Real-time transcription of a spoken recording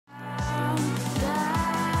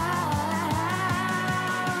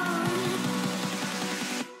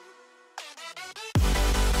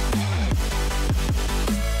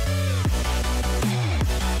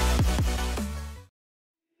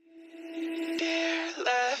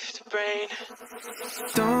brain.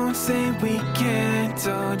 Don't say we can't,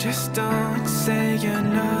 oh, just don't say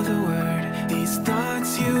another word. These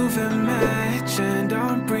thoughts you've imagined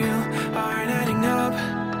aren't real, aren't adding up.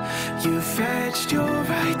 You fetched your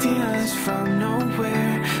ideas from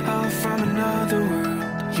nowhere, all from another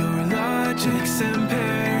world. Your logic's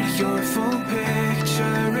impaired, your full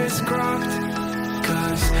picture is cropped.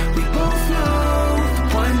 Cause we both know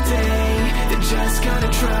one day they're just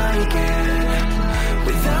gonna try again.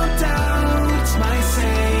 Without doubts, might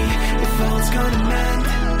say if all's gonna mend.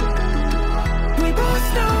 We both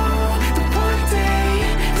know that one day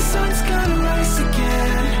the sun's gonna rise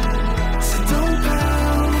again. So don't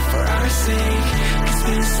pout for our sake, cause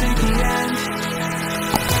we'll stay the end.